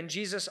given in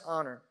Jesus'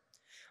 honor.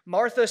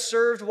 Martha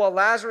served while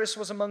Lazarus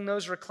was among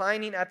those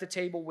reclining at the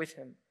table with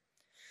him.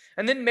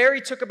 And then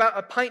Mary took about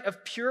a pint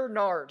of pure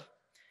nard,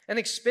 an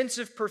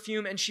expensive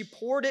perfume, and she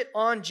poured it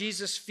on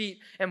Jesus' feet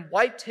and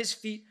wiped his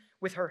feet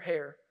with her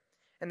hair.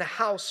 And the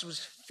house was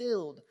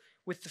filled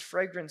with the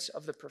fragrance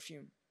of the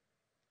perfume.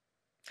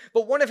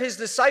 But one of his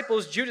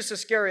disciples, Judas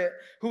Iscariot,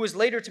 who was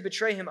later to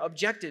betray him,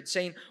 objected,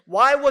 saying,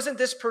 "Why wasn't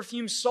this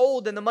perfume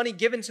sold and the money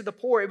given to the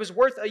poor? It was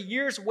worth a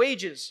year's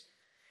wages."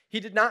 He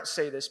did not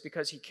say this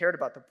because he cared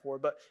about the poor,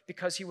 but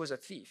because he was a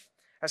thief.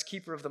 As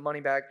keeper of the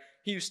money bag,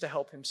 he used to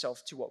help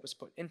himself to what was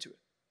put into it.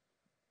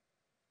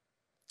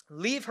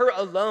 "Leave her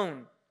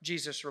alone,"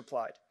 Jesus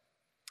replied.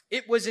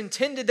 "It was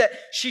intended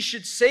that she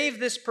should save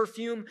this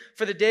perfume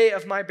for the day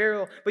of my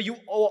burial. But you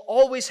will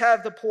always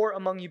have the poor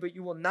among you, but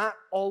you will not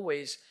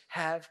always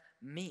have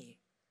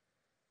me."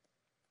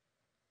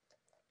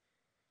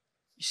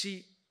 You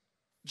see,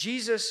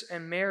 Jesus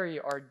and Mary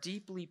are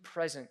deeply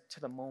present to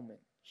the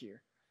moment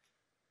here.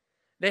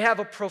 They have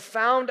a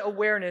profound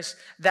awareness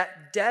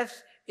that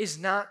death is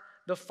not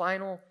the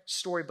final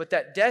story, but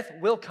that death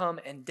will come,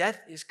 and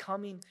death is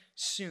coming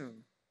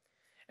soon.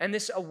 And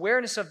this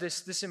awareness of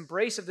this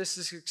embrace of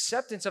this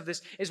acceptance of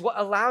this is what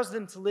allows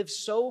them to live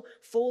so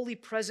fully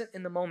present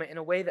in the moment in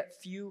a way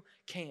that few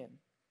can.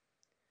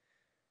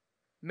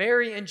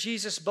 Mary and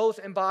Jesus both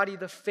embody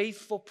the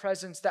faithful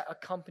presence that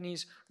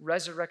accompanies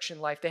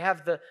resurrection life. They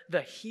have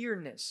the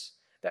here-ness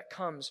that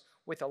comes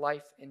with a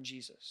life in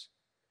Jesus.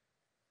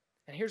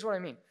 And here's what I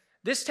mean.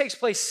 This takes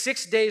place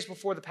 6 days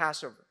before the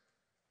Passover.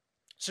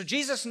 So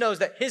Jesus knows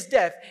that his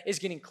death is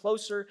getting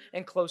closer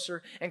and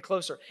closer and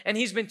closer. And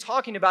he's been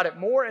talking about it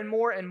more and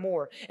more and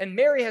more. And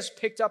Mary has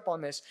picked up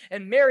on this.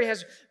 And Mary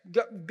has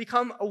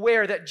become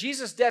aware that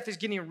Jesus' death is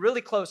getting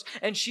really close.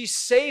 And she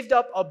saved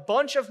up a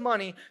bunch of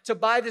money to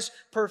buy this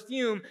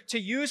perfume to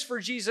use for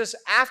Jesus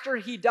after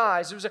he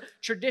dies. It was a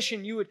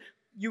tradition.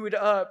 You would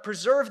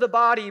preserve the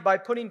body by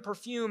putting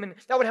perfume, and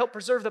that would help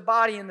preserve the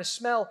body and the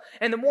smell.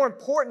 And the more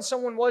important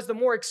someone was, the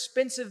more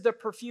expensive the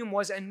perfume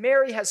was. And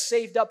Mary has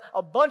saved up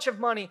a bunch of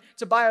money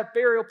to buy a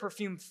burial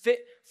perfume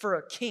fit for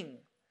a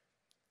king.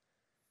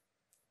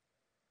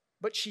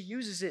 but she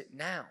uses it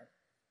now.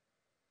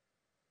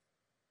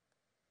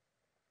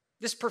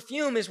 This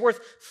perfume is worth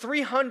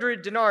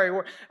 300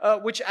 denarii,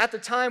 which at the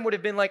time would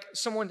have been like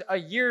a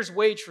year's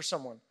wage for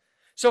someone.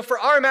 So for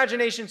our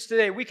imaginations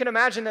today, we can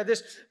imagine that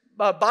this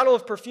bottle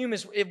of perfume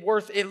is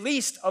worth at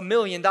least $1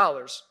 million.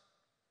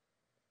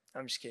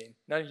 I'm just kidding.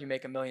 None of you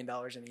make $1 million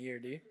in a year,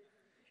 do you?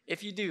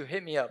 If you do,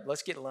 hit me up.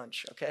 Let's get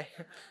lunch, okay?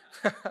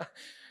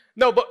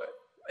 No, but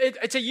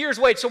it's a year's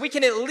wage. So we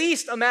can at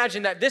least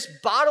imagine that this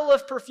bottle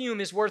of perfume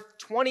is worth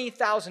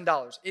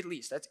 $20,000. At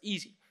least. That's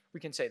easy. We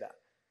can say that.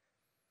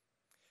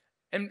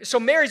 And so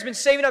Mary's been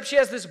saving up. She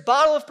has this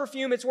bottle of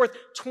perfume. It's worth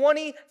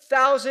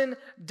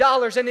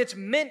 $20,000. And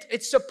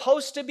it's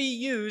supposed to be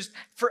used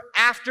for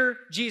after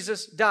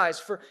Jesus dies,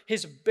 for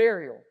his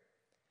burial.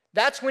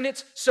 That's when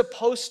it's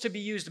supposed to be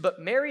used. But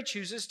Mary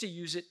chooses to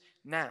use it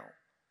now.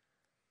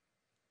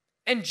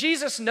 And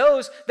Jesus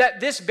knows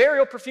that this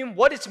burial perfume,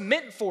 what it's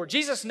meant for.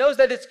 Jesus knows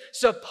that it's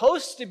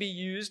supposed to be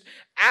used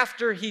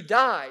after he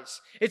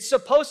dies. It's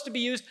supposed to be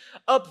used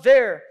up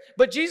there.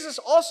 But Jesus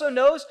also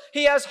knows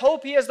he has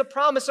hope. He has the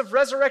promise of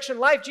resurrection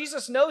life.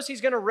 Jesus knows he's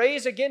going to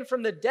raise again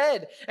from the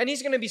dead. And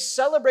he's going to be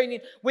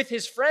celebrating with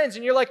his friends.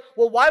 And you're like,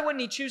 well, why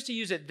wouldn't he choose to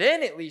use it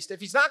then at least? If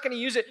he's not going to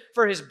use it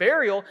for his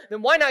burial,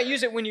 then why not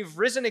use it when you've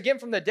risen again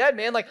from the dead,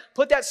 man? Like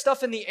put that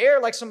stuff in the air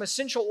like some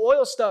essential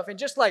oil stuff and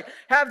just like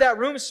have that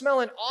room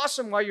smelling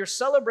awesome while you're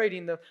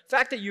celebrating the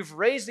fact that you've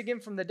raised again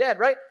from the dead,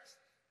 right?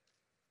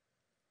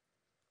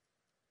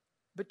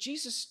 But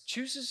Jesus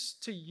chooses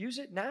to use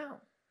it now.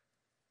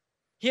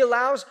 He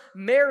allows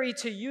Mary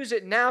to use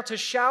it now to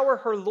shower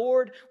her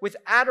Lord with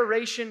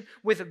adoration,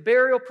 with a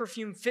burial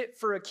perfume fit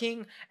for a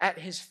king at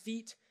his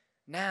feet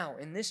now,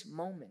 in this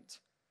moment.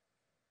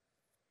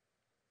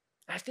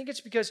 I think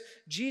it's because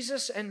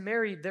Jesus and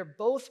Mary, they're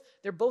both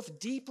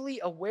deeply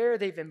aware,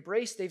 they've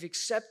embraced, they've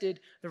accepted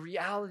the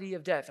reality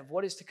of death, of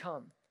what is to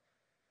come.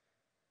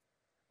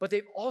 But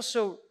they've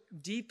also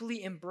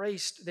deeply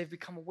embraced, they've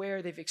become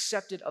aware, they've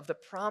accepted of the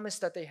promise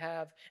that they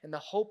have and the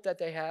hope that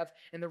they have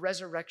in the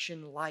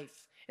resurrection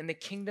life and the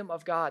kingdom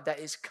of God that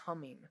is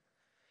coming.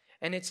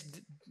 And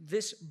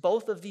it's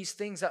both of these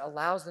things that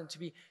allows them to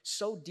be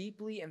so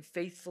deeply and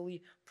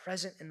faithfully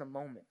present in the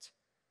moment.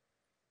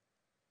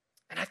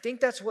 And I think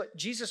that's what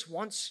Jesus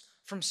wants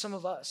from some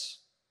of us.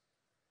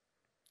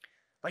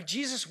 Like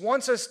Jesus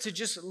wants us to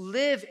just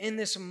live in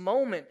this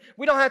moment.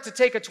 We don't have to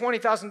take a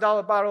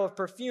 $20,000 bottle of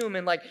perfume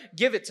and like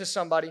give it to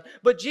somebody.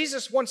 But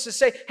Jesus wants to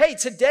say, hey,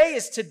 today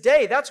is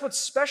today. That's what's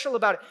special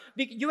about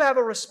it. You have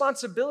a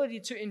responsibility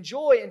to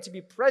enjoy and to be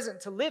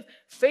present, to live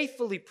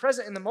faithfully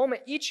present in the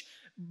moment. Each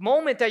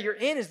moment that you're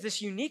in is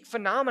this unique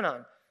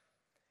phenomenon.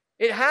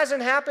 It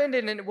hasn't happened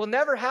and it will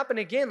never happen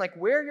again. Like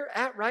where you're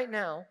at right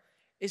now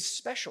is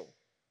special.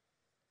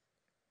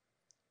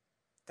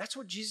 That's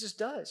what Jesus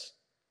does.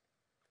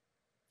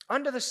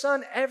 Under the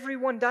sun,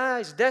 everyone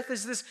dies. Death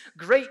is this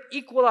great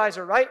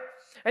equalizer, right?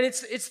 And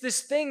it's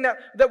this thing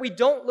that we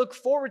don't look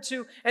forward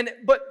to.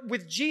 But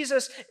with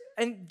Jesus,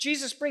 and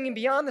Jesus bringing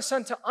beyond the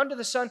sun to under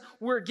the sun,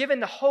 we're given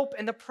the hope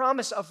and the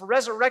promise of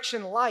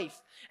resurrection life.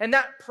 And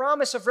that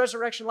promise of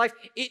resurrection life,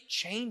 it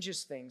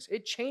changes things.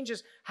 It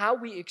changes how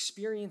we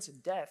experience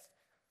death.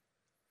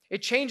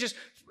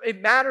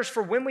 It matters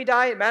for when we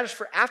die, it matters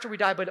for after we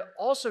die, but it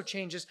also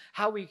changes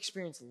how we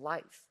experience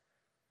life.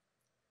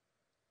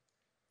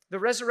 The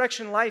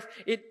resurrection life,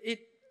 it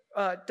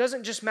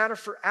doesn't just matter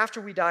for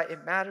after we die,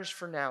 it matters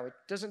for now. It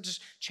doesn't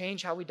just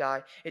change how we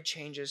die, it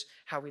changes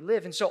how we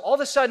live. And so all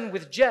of a sudden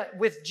with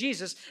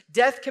Jesus,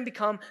 death can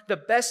become the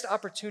best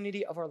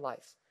opportunity of our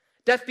life.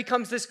 Death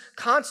becomes this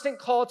constant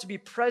call to be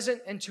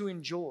present and to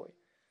enjoy.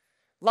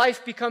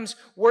 Life becomes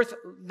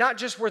not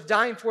just worth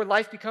dying for,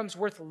 life becomes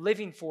worth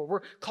living for.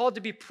 We're called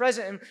to be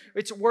present, and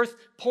it's worth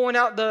pulling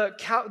out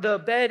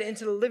the bed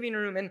into the living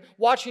room and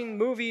watching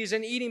movies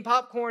and eating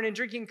popcorn and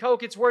drinking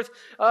Coke. It's worth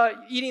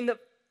eating the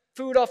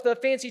food off the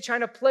fancy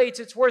China plates.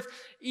 It's worth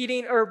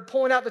eating or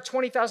pulling out the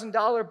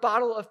 $20,000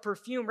 bottle of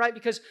perfume, right?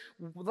 Because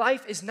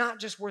life is not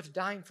just worth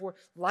dying for,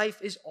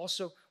 life is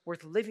also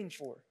worth living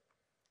for.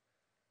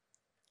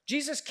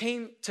 Jesus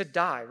came to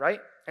die, right?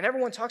 And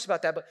everyone talks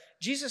about that, but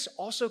Jesus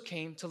also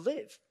came to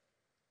live.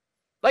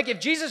 Like if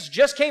Jesus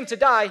just came to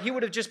die, he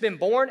would have just been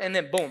born and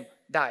then boom,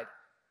 died.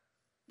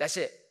 That's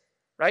it,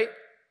 right?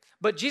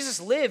 But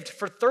Jesus lived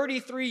for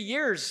 33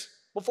 years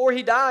before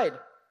he died.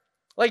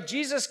 Like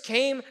Jesus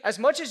came, as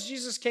much as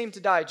Jesus came to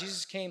die,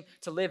 Jesus came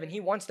to live, and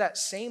he wants that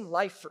same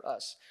life for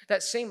us.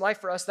 That same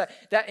life for us that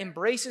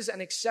embraces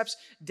and accepts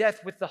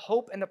death with the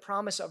hope and the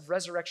promise of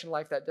resurrection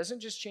life that doesn't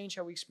just change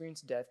how we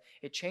experience death,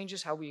 it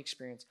changes how we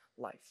experience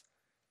life.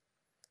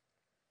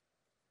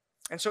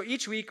 And so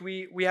each week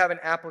we have an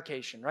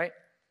application, right?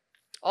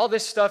 All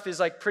this stuff is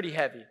like pretty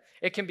heavy.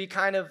 It can be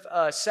kind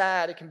of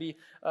sad. It can be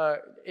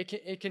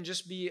it can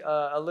just be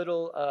a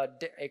little.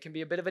 It can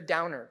be a bit of a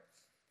downer.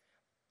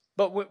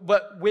 But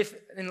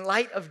in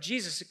light of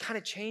Jesus, it kind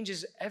of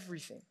changes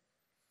everything.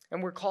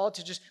 And we're called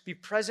to just be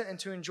present and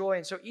to enjoy.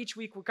 And so each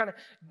week we're kind of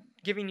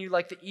giving you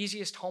like the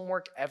easiest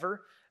homework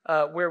ever,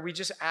 where we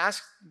just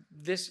ask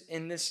this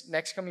in this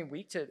next coming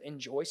week to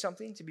enjoy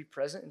something, to be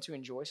present and to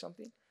enjoy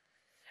something.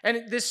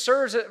 And this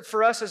serves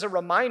for us as a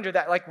reminder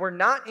that like we're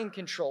not in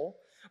control,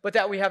 but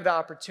that we have the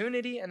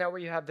opportunity and that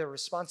we have the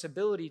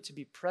responsibility to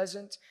be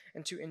present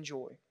and to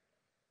enjoy.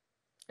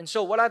 And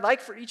so what I'd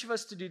like for each of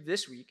us to do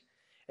this week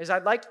is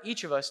I'd like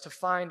each of us to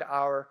find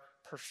our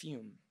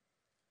perfume.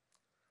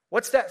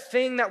 What's that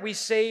thing that we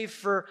save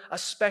for a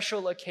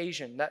special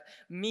occasion, that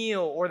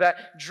meal or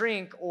that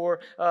drink or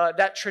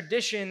that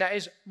tradition that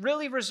is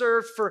really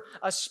reserved for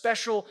a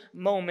special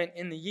moment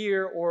in the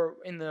year or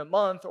in the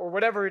month or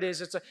whatever it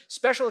is? It's a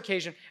special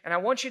occasion, and I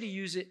want you to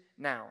use it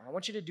now. I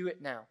want you to do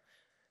it now.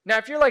 Now,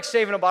 if you're like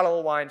saving a bottle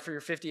of wine for your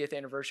 50th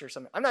anniversary or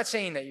something, I'm not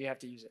saying that you have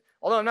to use it,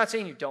 although I'm not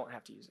saying you don't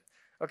have to use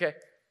it, okay?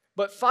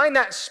 But find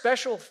that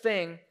special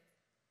thing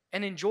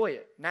and enjoy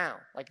it now,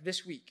 like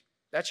this week.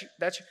 That's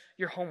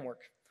your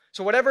homework.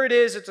 So whatever it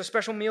is, it's a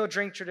special meal,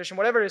 drink, tradition,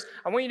 whatever it is,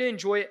 I want you to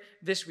enjoy it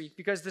this week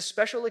because the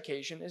special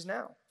occasion is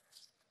now.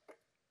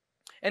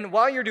 And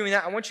while you're doing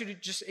that, I want you to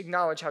just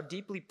acknowledge how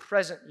deeply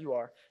present you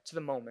are to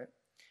the moment.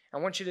 I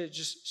want you to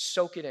just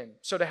soak it in.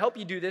 So to help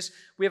you do this,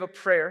 we have a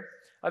prayer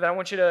that I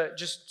want you to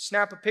just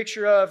snap a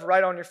picture of,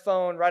 write on your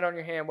phone, write on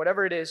your hand,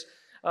 whatever it is.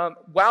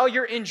 While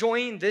you're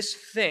enjoying this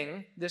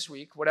thing this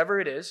week, whatever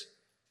it is,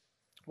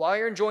 while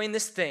you're enjoying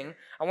this thing,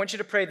 I want you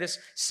to pray this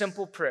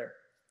simple prayer.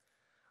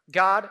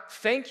 God,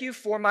 thank you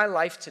for my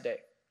life today.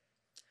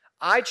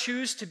 I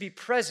choose to be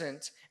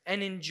present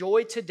and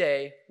enjoy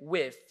today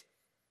with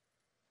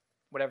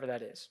whatever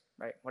that is,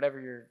 right? Whatever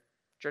your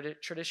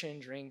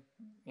tradition, drink,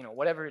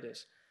 whatever it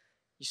is.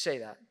 You say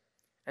that.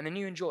 And then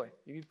you enjoy.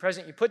 You be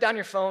present. You put down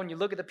your phone. You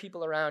look at the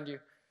people around you.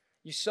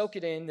 You soak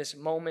it in, this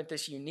moment,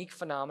 this unique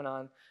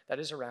phenomenon that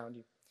is around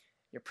you.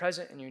 You're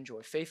present and you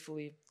enjoy,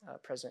 faithfully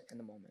present in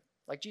the moment,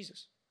 like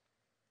Jesus.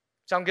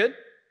 Sound good?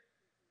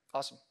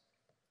 Awesome.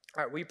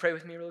 All right, will you pray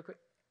with me really quick?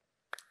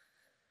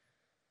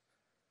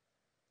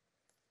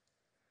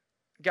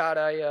 God,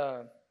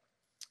 I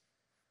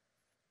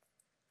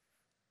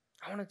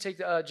want to take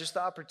just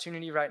the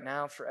opportunity right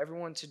now for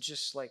everyone to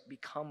just like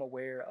become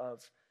aware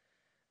of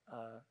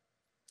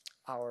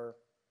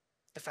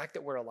the fact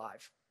that we're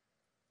alive.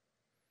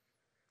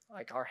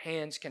 Like our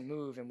hands can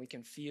move and we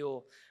can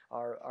feel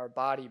our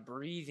body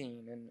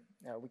breathing and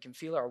we can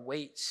feel our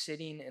weight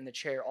sitting in the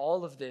chair.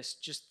 All of this,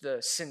 just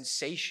the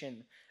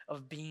sensation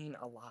of being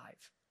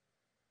alive.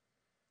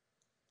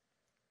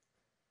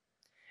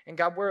 And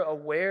God, we're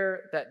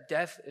aware that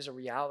death is a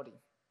reality.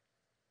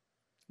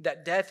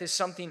 That death is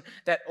something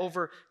that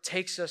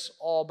overtakes us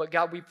all. But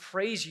God, we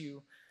praise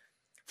you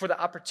for the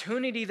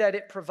opportunity that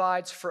it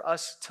provides for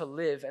us to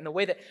live and the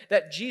way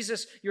that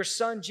Jesus, your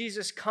son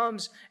Jesus,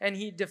 comes and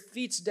he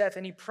defeats death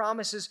and he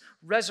promises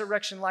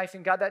resurrection life.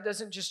 And God, that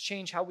doesn't just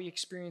change how we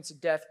experience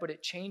death, but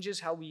it changes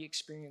how we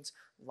experience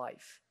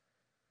life.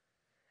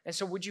 And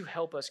so would you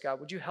help us, God?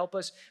 Would you help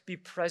us be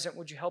present?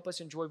 Would you help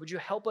us enjoy? Would you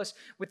help us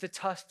with the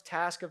tough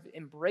task of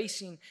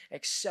embracing,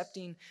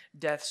 accepting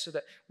death so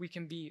that we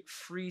can be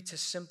free to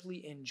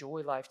simply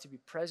enjoy life, to be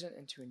present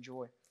and to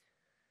enjoy?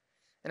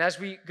 And as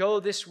we go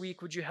this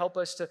week, would you help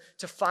us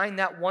to find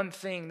that one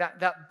thing,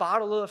 that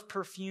bottle of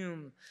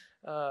perfume,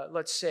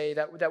 let's say,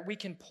 that we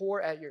can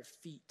pour at your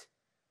feet,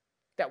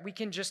 that we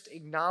can just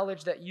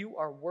acknowledge that you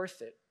are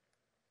worth it,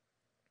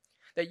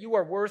 that you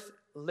are worth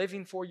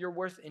living for, you're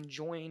worth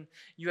enjoying.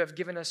 You have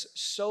given us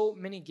so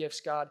many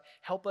gifts, God.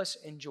 Help us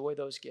enjoy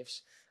those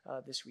gifts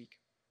this week.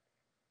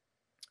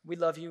 We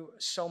love you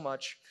so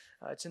much.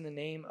 It's in the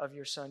name of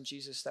your son,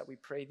 Jesus, that we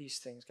pray these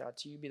things, God.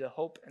 To you be the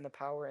hope and the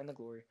power and the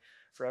glory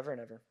forever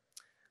and ever.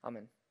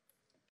 Amen.